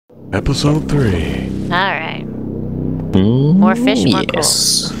Episode 3. Alright. More fish, more coal.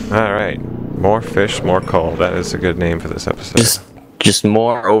 Alright. More fish, more coal. That is a good name for this episode. Just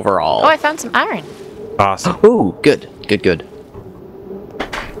more overall. Oh, I found some iron. Awesome. Ooh, good.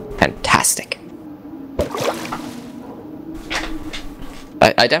 Fantastic.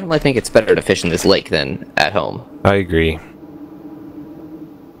 I definitely think it's better to fish in this lake than at home. I agree.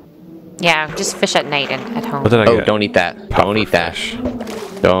 Yeah, just fish at night and at home. What did I get? Don't eat that. Don't eat that. Fish.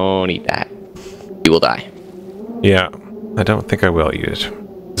 Don't eat that. You will die. Yeah. I don't think I will eat it. Is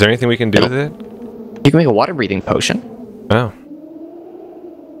there anything we can do with it? You can make a water breathing potion. Oh.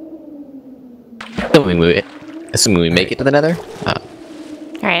 Assuming we make it to the nether.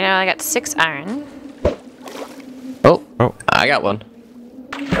 Alright, now I got 6 iron. Oh, Oh. I got one.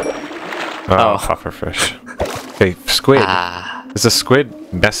 Oh, pufferfish. Hey, squid. Is a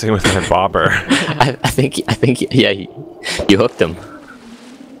squid messing with my bobber? I think, yeah, you hooked him.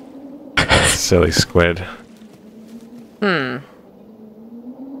 Silly squid.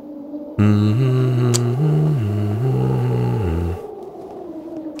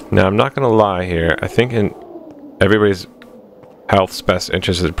 Now, I'm not gonna lie here. I think in everybody's health's best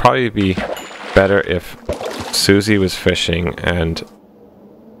interest, it'd probably be better if Susie was fishing and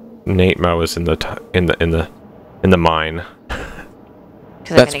Nate Mo was in the mine.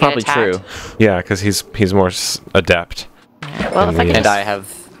 That's probably true. Yeah, because he's more adept. Well, if I could And just, I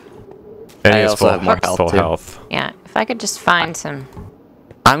have. And I he has also have more health, full too. health. yeah, if I could just find some.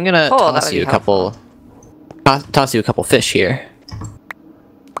 I'm gonna Cool, that toss would you be a couple. Toss you a couple fish here.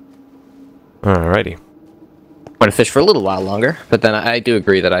 Alrighty. I'm gonna fish for a little while longer, but then I do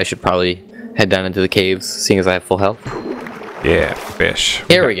agree that I should probably head down into the caves, seeing as I have full health. Yeah, fish.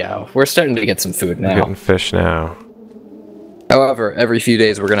 Here we go. We're starting to get some food We're now. getting fish now. However, every few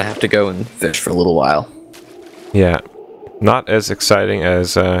days we're gonna have to go and fish for a little while. Yeah. Not as exciting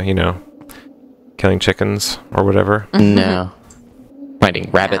as, killing chickens or whatever. No. Finding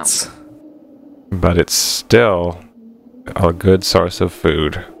rabbits. But it's still a good source of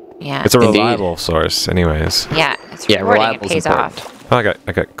food. Yeah. It's a Indeed. reliable source, anyways. Yeah, it's Yeah, rewarding. It reliable's pays important. off. Oh,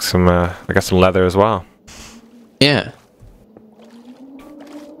 I got some leather as well. Yeah.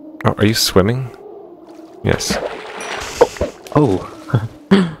 Oh, are you swimming? Yes. Oh.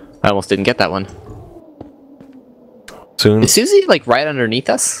 I almost didn't get that one. Soon. Is Susie like right underneath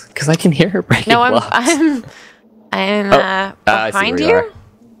us? Because I can hear her breaking No, blocks. I'm I see behind where you you. are.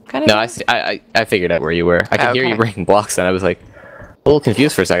 Kind of. No, I figured out where you were. I could hear you Okay. breaking blocks, and I was like a little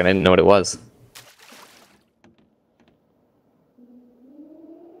confused for a second. I didn't know what it was.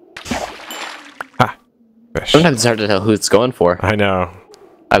 Ah, fish. Sometimes it's hard to tell who it's going for. I know.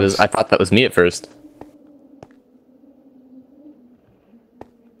 I thought that was me at first.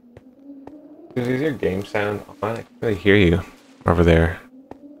 Is your game sound on? I can really hear you over there.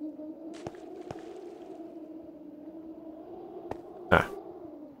 Ah,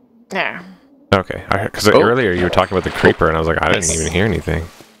 There. okay. Because Oh. earlier you were talking about the creeper, and I was like, I didn't Nice. even hear anything.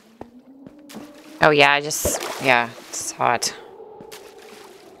 Oh yeah, I just saw it.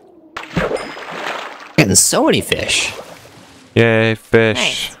 Getting so many fish. Yay, fish!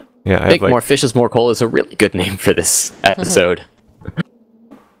 Nice. Yeah, I I think have, more fish is more coal is a really good name for this episode.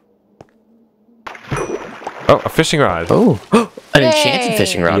 Oh, a fishing rod. Oh, an Yay. enchanted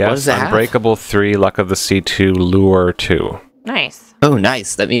fishing rod. What does that have? Unbreakable 3, Luck of the Sea 2, Lure 2. Nice. Oh,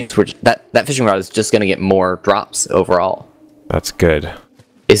 nice. That means that fishing rod is just going to get more drops overall. That's good.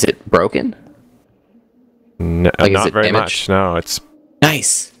 Is it broken? No, Like, is not it very damaged? much. No, it's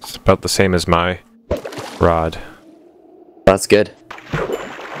Nice. about the same as my rod. That's good. If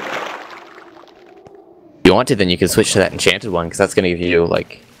you want to, then you can switch to that enchanted one, because that's going to give you,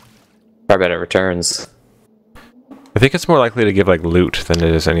 like, far better returns. I think it's more likely to give like loot than it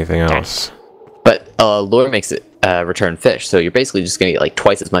is anything else. But lure makes it return fish, so you're basically just going to get, like,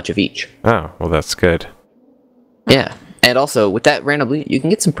 twice as much of each. Oh, well, that's good. Yeah. And also, with that random loot, you can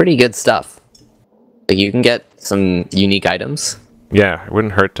get some pretty good stuff. Like, you can get some unique items. Yeah, it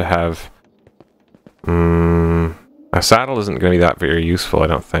wouldn't hurt to have. A saddle isn't going to be that very useful, I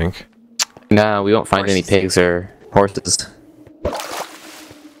don't think. No, we won't find any pigs or horses.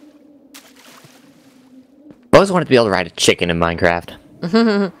 I always wanted to be able to ride a chicken in Minecraft.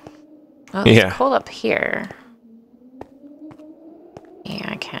 Oh, Yeah. it's cold up here. Yeah,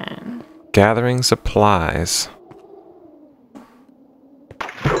 I can. Gathering supplies.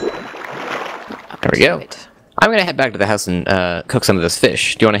 There we go. I'm gonna head back to the house and cook some of this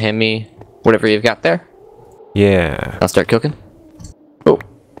fish. Do you want to hand me whatever you've got there? Yeah. I'll start cooking. Oh.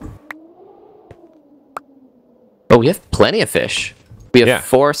 Oh, we have plenty of fish. We have Yeah.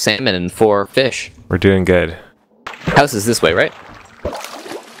 4 salmon and 4 fish. We're doing good. House is this way, right?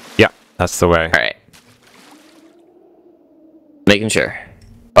 That's the way. Alright. Making sure.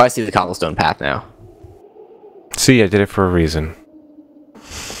 Oh, I see the cobblestone path now. See, I did it for a reason.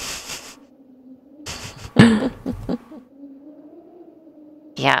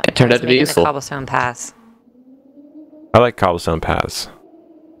 Yeah. It turned out to be making useful. The cobblestone paths. I like cobblestone paths.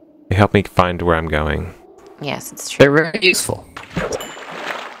 They help me find where I'm going. Yes, it's true. They're very useful.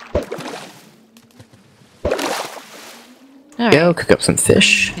 All Go right. cook up some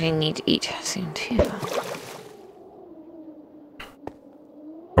fish. I need to eat soon too.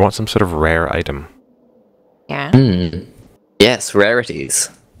 I want some sort of rare item. Yeah. Hmm. Yes, rarities.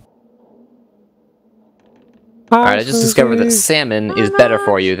 Alright, I just discovered that salmon is better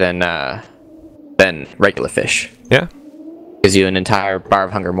for you than regular fish. Yeah? Gives you an entire bar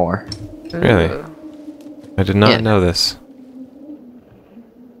of hunger more. Really? Ooh. I did not Yeah. know this.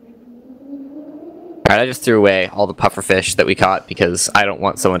 Alright, I just threw away all the puffer fish that we caught because I don't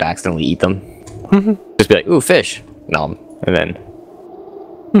want someone to accidentally eat them. Just be like, ooh, fish! Nom. And then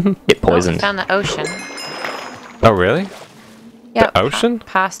get Oh, I poisoned. found the ocean. Oh, really? Yep. ocean?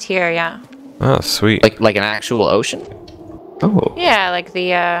 Past here, yeah. Oh, sweet. Like an actual ocean? Oh. Yeah, like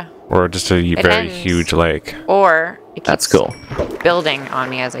the Or just a very ends. huge lake. or it That's keeps cool. building on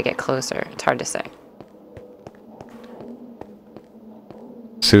me as I get closer. It's hard to say.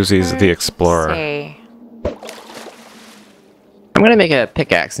 Susie's the explorer. Say. I'm gonna make a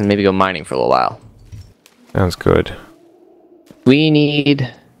pickaxe and maybe go mining for a little while. Sounds good. We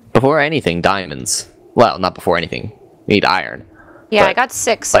need, before anything, diamonds. Well, not before anything. We need iron. Yeah, I But, got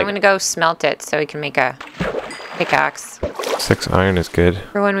 6, so I'm like- gonna go smelt it so we can make a pickaxe 6 iron is good.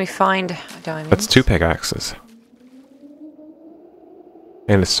 for when we find a diamond. That's 2 pickaxes.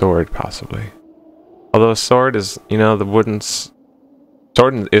 And a sword, possibly. Although a sword is, you know, the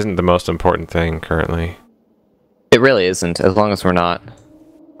sword isn't the most important thing currently. It really isn't, as long as we're not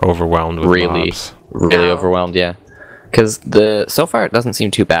Overwhelmed with really, mobs. really No. overwhelmed, yeah. Because so far it doesn't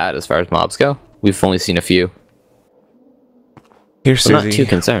seem too bad as far as mobs go. We've only seen a few. Here, I'm Susie. not too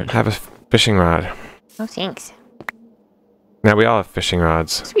concerned. Have a fishing rod. Oh, thanks. Now we all have fishing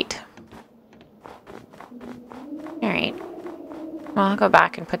rods. Sweet. Alright. Well, I'll go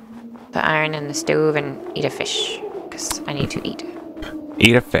back and put the iron in the stove and eat a fish. Because I need to eat.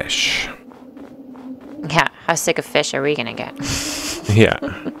 Eat a fish. Yeah, how sick of fish are we gonna get? Yeah.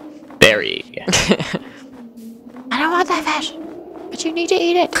 Very. I don't want that fish! But you need to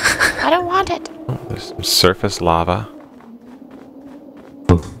eat it! I don't want it! Oh, there's some surface lava.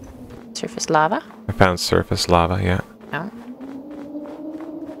 Surface lava? I found surface lava, yeah. No.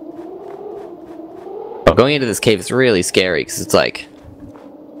 But going into this cave is really scary because it's like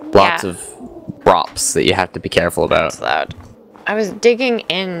lots Yeah. of props that you have to be careful about. It's loud. I was digging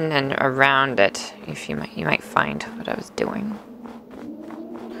in and around it. If you might find what I was doing.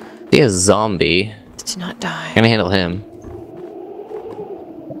 See a zombie. To not die. Gonna handle him.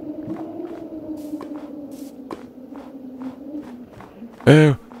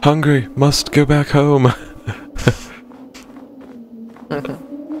 Oh, hungry. Must go back home.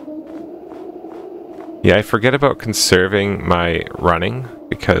 Yeah, I forget about conserving my running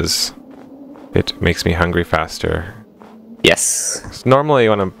because it makes me hungry faster. Yes. 'Cause normally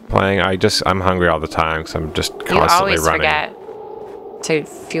when I'm playing, I'm hungry all the time because I'm just You constantly always running. forget to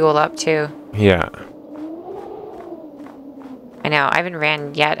fuel up too. Yeah. I know. I haven't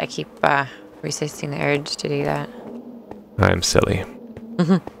ran yet. I keep resisting the urge to do that. I'm silly.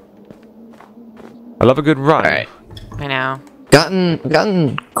 I love a good run. Alright. I know.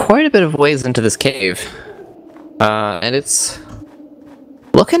 Gotten quite a bit of ways into this cave. And it's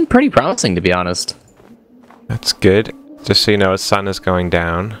looking pretty promising, to be honest. That's good. Just so you know, the sun is going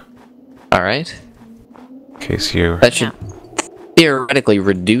down. Alright. In case you... That should theoretically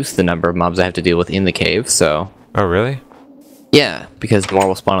reduce the number of mobs I have to deal with in the cave, so... Oh, really? Yeah, because more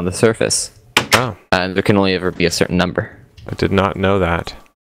will spawn on the surface. Oh, And there can only ever be a certain number. I did not know that.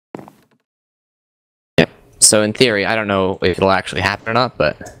 Yep. So in theory, I don't know if it'll actually happen or not,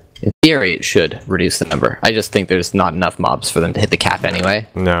 but in theory it should reduce the number. I just think there's not enough mobs for them to hit the cap anyway.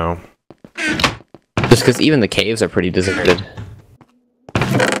 No. Just because even the caves are pretty deserted.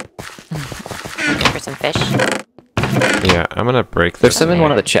 Looking for some fish. Yeah, I'm gonna break There's this. some in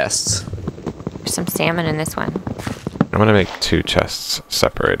one of the chests. There's some salmon in this one. I'm gonna make 2 chests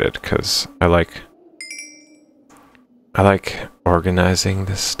separated because I like organizing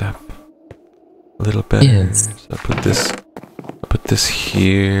this stuff a little better. Yes. So I'll put this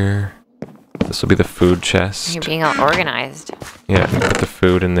here. This will be the food chest. You're being all organized. Yeah, put the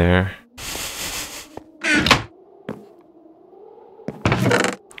food in there.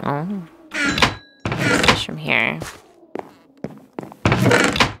 Oh. Fish from here.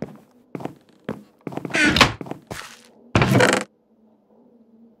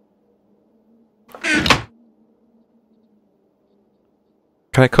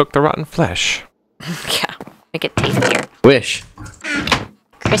 Should I cook the rotten flesh? Yeah, make it tastier. Wish.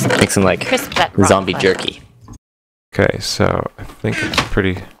 Crispy. Make some like Crisp that rotten zombie flesh. jerky. Okay, so I think it's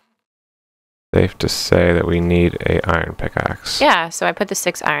pretty safe to say that we need a iron pickaxe. Yeah, so I put the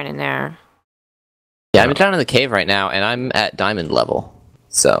 6 iron in there. Yeah, I'm down in the cave right now, and I'm at diamond level.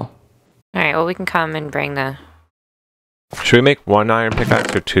 So. Alright, well we can come and bring the... Should we make 1 iron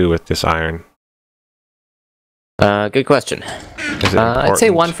pickaxe or 2 with this iron? Good question. Is it I'd say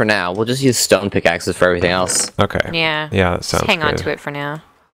important? 1 for now. We'll just use stone pickaxes for everything else. Okay. Yeah. Yeah, that sounds Just hang on good. to it for now.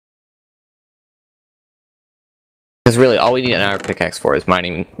 Because really, all we need an iron pickaxe for is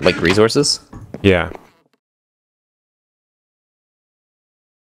mining, like, resources. Yeah.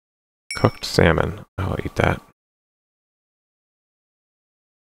 Cooked salmon. I'll eat that.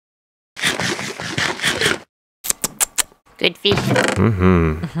 Good fish.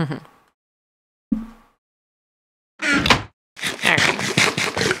 Mm-hmm.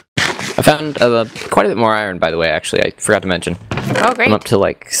 Alright. I found quite a bit more iron, by the way, actually. I forgot to mention. Oh, great. I'm up to,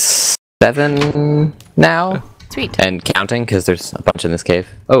 like, 7 now. Sweet. And counting, because there's a bunch in this cave.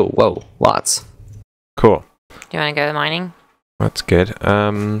 Oh, whoa, lots. Cool. Do you want to go to mining? That's good.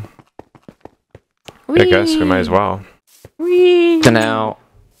 I guess we might as well. Whee! So now,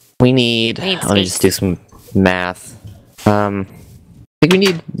 we need We need let me space. just do some math. I think we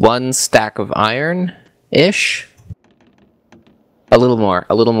need 1 stack of iron-ish. A little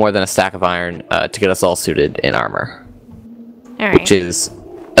more than a stack of iron to get us all suited in armor. Alright. Which is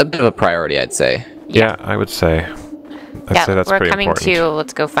a bit of a priority, I'd say. Yeah, I would say. I'd say that's we're pretty coming important. to.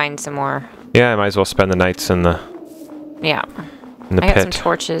 Let's go find some more. Yeah, I might as well spend the nights in the Yeah. in the I got some pit.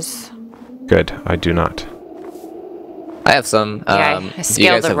 torches. Good. I do not. I have some. Yeah, I do you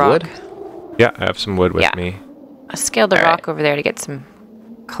scaled guys the have rock. wood? Yeah, I have some wood with Yeah. me. I scaled the All rock right. over there to get some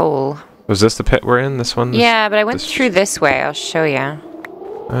coal. Was this the pit we're in? This one? Yeah, but I went this- through this way. I'll show you.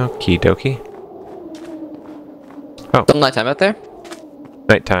 Okie dokie. Still nighttime out there?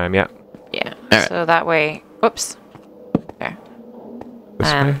 Nighttime, yeah. Yeah. Alright. So that way. Whoops. There.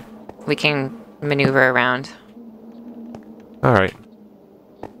 This way. We can maneuver around. Alright.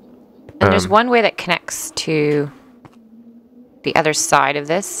 And there's Um, one way that connects to the other side of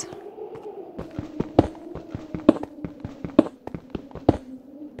this.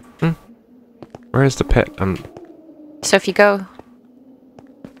 Where is the pit? So if you go...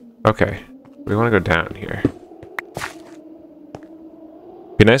 Okay. We want to go down here.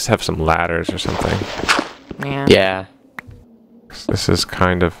 Be nice to have some ladders or something. Yeah. Yeah. This is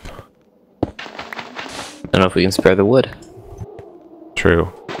kind of I don't know if we can spare the wood.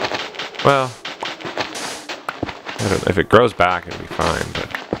 true. Well, I don't know. If it grows back, it'll be fine,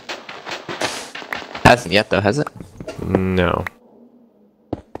 but Hasn't yet, though, has it? no.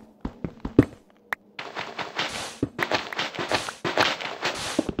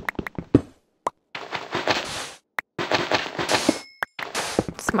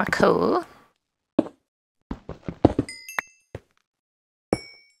 It's more cool.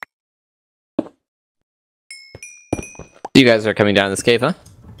 You guys are coming down this cave, huh?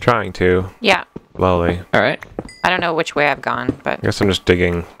 Trying to. Yeah. Slowly. Alright. I don't know which way I've gone, but I guess I'm just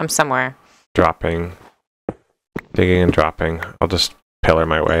digging, I'm somewhere. dropping. Digging and dropping. I'll just pillar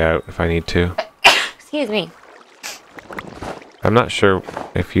my way out if I need to. Excuse me. I'm not sure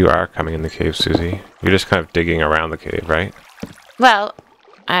if you are coming in the cave, Susie. You're just kind of digging around the cave, right? Well,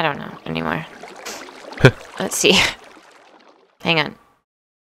 I don't know anymore. Let's see. Hang on.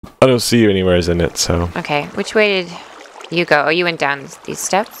 I don't see you anywhere in it, so Okay, which way did you go? Oh, you went down these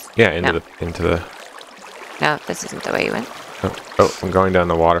steps? yeah, into No. the. No, this isn't the way you went. Oh, I'm going down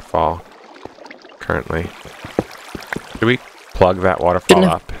the waterfall. Currently, should we plug that waterfall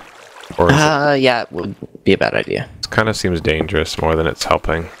Didn't- up, or is Yeah, it would be a bad idea. it kind of seems dangerous more than it's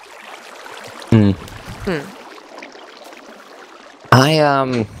helping?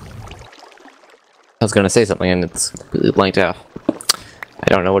 I was gonna say something and it's completely blanked out. I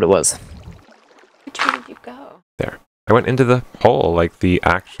don't know what it was. Which way did you go? There, I went into the hole, like the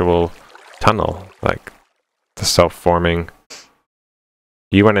actual tunnel, like the self-forming.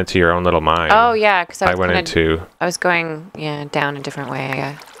 You went into your own little mine. Oh yeah, because I went into I was going down a different way. I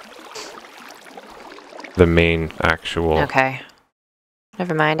guess. the main actual. Okay.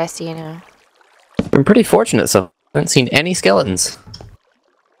 Never mind. I see you now. I'm pretty fortunate, so I haven't seen any skeletons.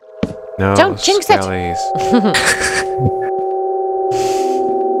 No, Don't jinx it. skellies.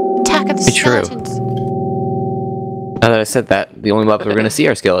 Attack of the Be true. skeletons. Now that I said that, the only mobs we're gonna see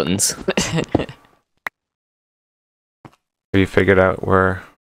are skeletons. Have you figured out where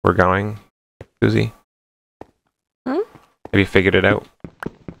we're going, Susie? Hmm? Have you figured it out?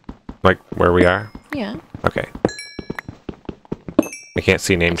 Like where we are? Yeah. Okay. I can't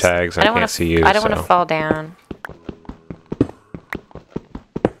see name tags. I can't see you. I don't want to fall down.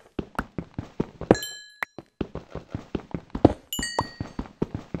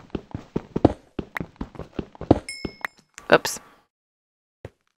 Oops.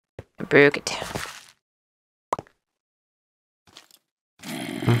 I broke it.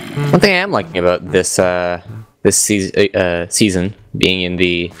 One thing I am liking about this season being in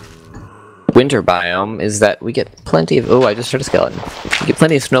the winter biome is that we get plenty of. Oh, I just heard a skeleton. We get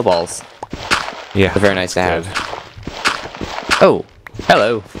plenty of snowballs. Yeah. They're very nice to have. Good. Oh,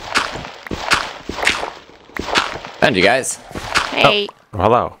 hello. Found you guys. Hey. Oh,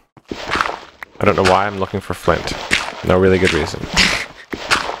 hello. I don't know why I'm looking for flint. No really good reason.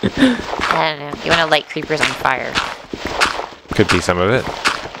 I don't know. You want to light creepers on fire? Could be some of it.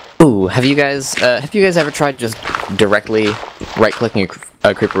 Ooh, have you guys ever tried just directly right-clicking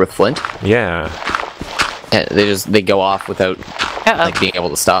a creeper with flint? Yeah. And they go off without like being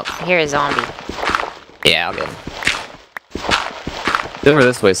able to stop. I hear a zombie. Yeah, I'll get him. It's over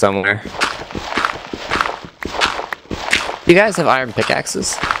this way somewhere. Do you guys have iron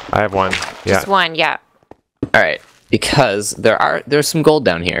pickaxes? I have one. Yeah. Just one, yeah. All right, because there's some gold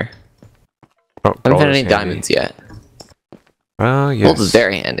down here. Oh, I haven't gold found is any handy. diamonds yet. Oh, yes. Gold is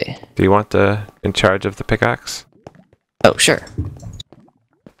very handy. Do you want in charge of the pickaxe? Oh, sure.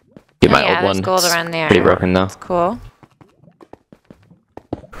 Get my yeah, old there's one. gold It's around there. pretty broken though. Cool.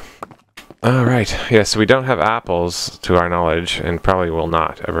 All right. Yeah, so we don't have apples to our knowledge, and probably will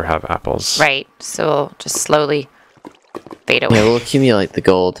not ever have apples. Right, so we'll just slowly fade away. Yeah, we'll accumulate the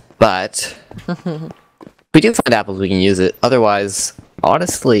gold, but if we do find apples, we can use it. Otherwise,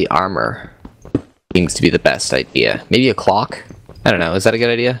 honestly, armor seems to be the best idea. Maybe a clock? I don't know. Is that a good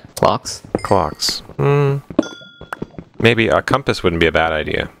idea? Clocks? Clocks. Maybe a compass wouldn't be a bad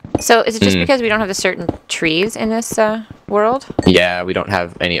idea. So is it just because we don't have the certain trees in this world? Yeah, we don't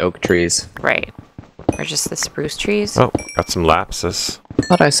have any oak trees. Right. Or just the spruce trees? Oh, got some lapis. I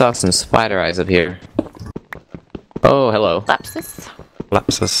thought I saw some spider eyes up here. Oh, hello. Lapis.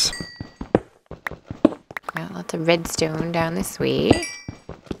 Lapis. Got lots of redstone down this way.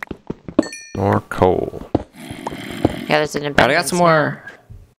 More coal. Yeah, there's an Alright, abundance. I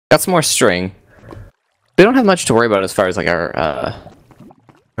got some more string. We don't have much to worry about as far as like our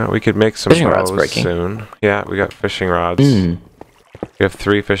We could make some fishing rods bows breaking. soon. Yeah, we got fishing rods. Mm. We have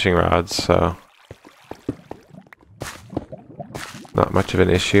 3 fishing rods, so not much of an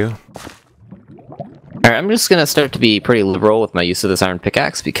issue. Alright, I'm just gonna start to be pretty liberal with my use of this iron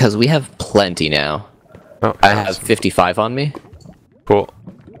pickaxe because we have plenty now. Oh, I have 55 on me. cool.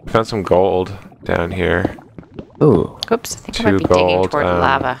 Found some gold down here. Ooh. Oops, I think I 2 might be digging gold. toward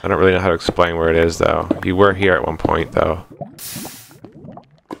lava. I don't really know how to explain where it is, though. You were here at one point, though.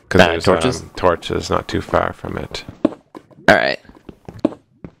 Because there's torches? torches not too far from it. Alright.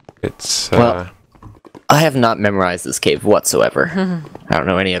 It's Well, I have not memorized this cave whatsoever. I don't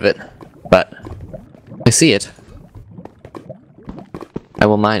know any of it, but I see it. I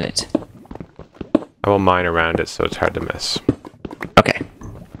will mine it. I will mine around it, so it's hard to miss. Okay.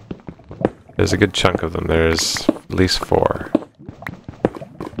 There's a good chunk of them. There's at least 4.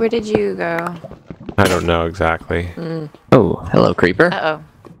 Where did you go? I don't know exactly. Oh, hello, creeper. Uh-oh.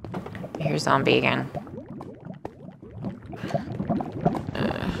 Here's zombie again.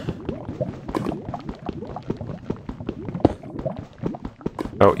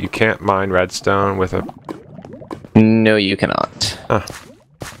 Oh, you can't mine redstone with a... No, you cannot. Huh.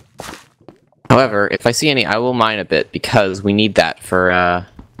 However, if I see any, I will mine a bit because we need that for a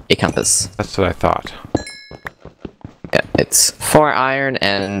compass. That's what I thought. Yeah, it's 4 iron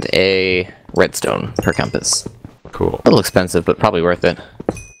and a redstone per compass. Cool. A little expensive, but probably worth it.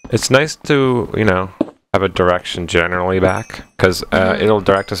 It's nice to, have a direction generally back, because it'll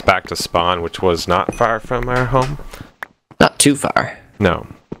direct us back to spawn, which was not far from our home. Not too far. No.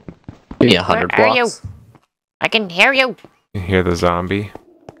 Maybe 100 Where are you? blocks. I can hear you. You hear the zombie?